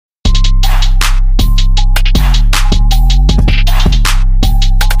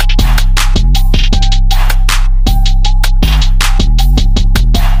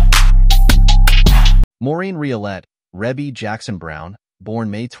Maureen Riolette, Rebbie Jackson Brown, born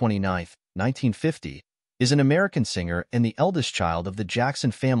May 29, 1950, is an American singer and the eldest child of the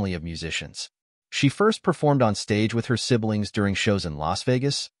Jackson family of musicians. She first performed on stage with her siblings during shows in Las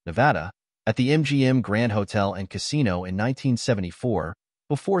Vegas, Nevada, at the MGM Grand Hotel and Casino in 1974,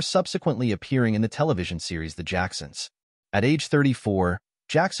 before subsequently appearing in the television series The Jacksons. At age 34,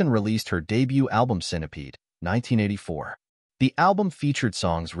 Jackson released her debut album Centipede, 1984. The album featured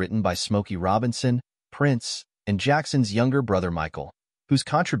songs written by Smokey Robinson, Prince, and Jackson's younger brother Michael, whose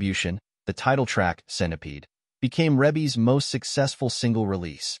contribution, the title track, Centipede, became Rebbie's most successful single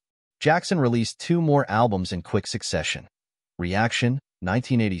release. Jackson released 2 more albums in quick succession, Reaction,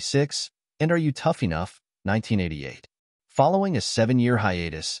 1986, and Are You Tough Enough, 1988. Following a 7-year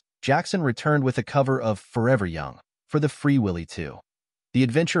hiatus, Jackson returned with a cover of Forever Young for the Free Willy 2, the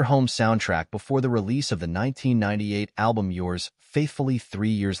Adventure Home soundtrack before the release of the 1998 album Yours Faithfully 3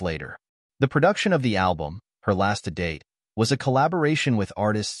 years later. The production of the album, her last to date, was a collaboration with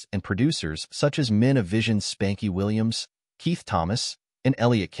artists and producers such as Men of Vision's Spanky Williams, Keith Thomas, and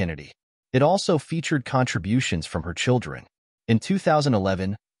Elliot Kennedy. It also featured contributions from her children. In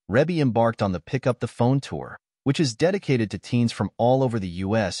 2011, Rebbie embarked on the Pick Up the Phone tour, which is dedicated to teens from all over the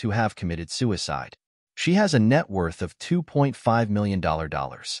U.S. who have committed suicide. She has a net worth of $2.5 million.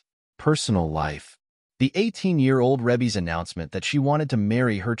 Personal life. The 18-year-old Rebbie's announcement that she wanted to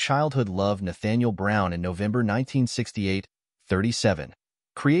marry her childhood love Nathaniel Brown in November 1968, 37,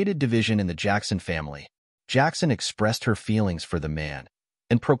 created division in the Jackson family. Jackson expressed her feelings for the man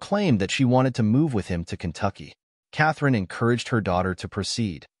and proclaimed that she wanted to move with him to Kentucky. Catherine encouraged her daughter to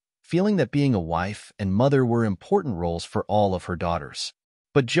proceed, feeling that being a wife and mother were important roles for all of her daughters.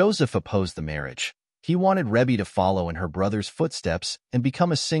 But Joseph opposed the marriage. He wanted Rebbie to follow in her brother's footsteps and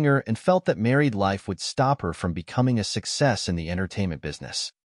become a singer and felt that married life would stop her from becoming a success in the entertainment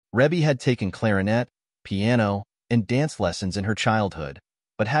business. Rebbie had taken clarinet, piano, and dance lessons in her childhood,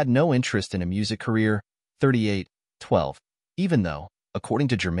 but had no interest in a music career, 38-12, even though, according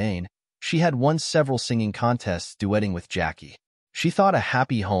to Jermaine, she had won several singing contests duetting with Jackie. She thought a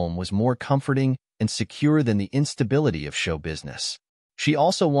happy home was more comforting and secure than the instability of show business. She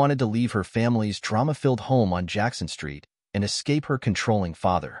also wanted to leave her family's drama-filled home on Jackson Street and escape her controlling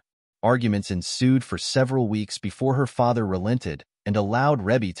father. Arguments ensued for several weeks before her father relented and allowed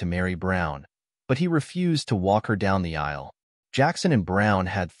Rebbie to marry Brown, but he refused to walk her down the aisle. Jackson and Brown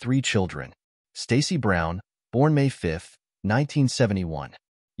had 3 children: Stacy Brown, born May 5, 1971;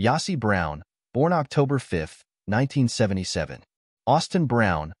 Yasi Brown, born October 5, 1977; Austin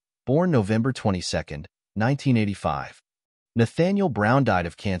Brown, born November 22, 1985. Nathaniel Brown died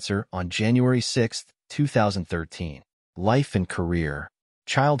of cancer on January 6, 2013. Life and career.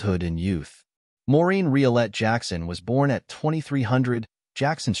 Childhood and youth. Maureen Riolette Jackson was born at 2300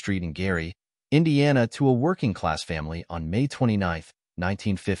 Jackson Street in Gary, Indiana, to a working-class family on May 29,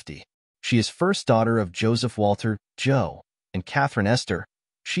 1950. She is first daughter of Joseph Walter, Joe, and Catherine Esther.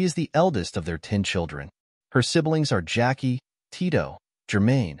 She is the eldest of their 10 children. Her siblings are Jackie, Tito,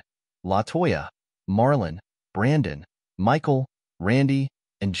 Jermaine, LaToya, Marlon, Brandon, Michael, Randy,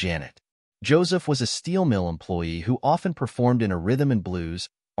 and Janet. Joseph was a steel mill employee who often performed in a rhythm and blues,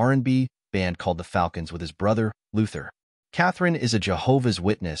 R&B band called the Falcons with his brother, Luther. Catherine is a Jehovah's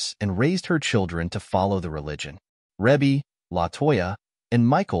Witness and raised her children to follow the religion. Rebbie, LaToya, and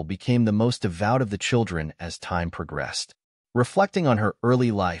Michael became the most devout of the children as time progressed. Reflecting on her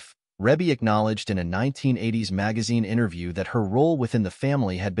early life, Rebbie acknowledged in a 1980s magazine interview that her role within the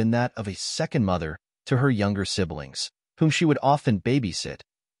family had been that of a second mother to her younger siblings, whom she would often babysit,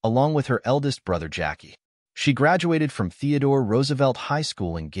 along with her eldest brother Jackie. She graduated from Theodore Roosevelt High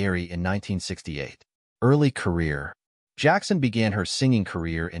School in Gary in 1968. Early career. Jackson began her singing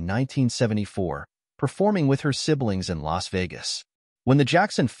career in 1974, performing with her siblings in Las Vegas. When the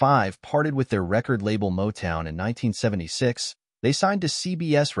Jackson 5 parted with their record label Motown in 1976, they signed to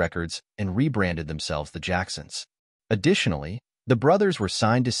CBS Records and rebranded themselves the Jacksons. Additionally, the brothers were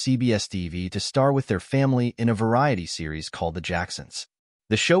signed to CBS TV to star with their family in a variety series called The Jacksons.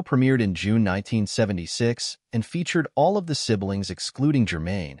 The show premiered in June 1976 and featured all of the siblings excluding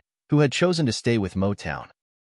Jermaine, who had chosen to stay with Motown.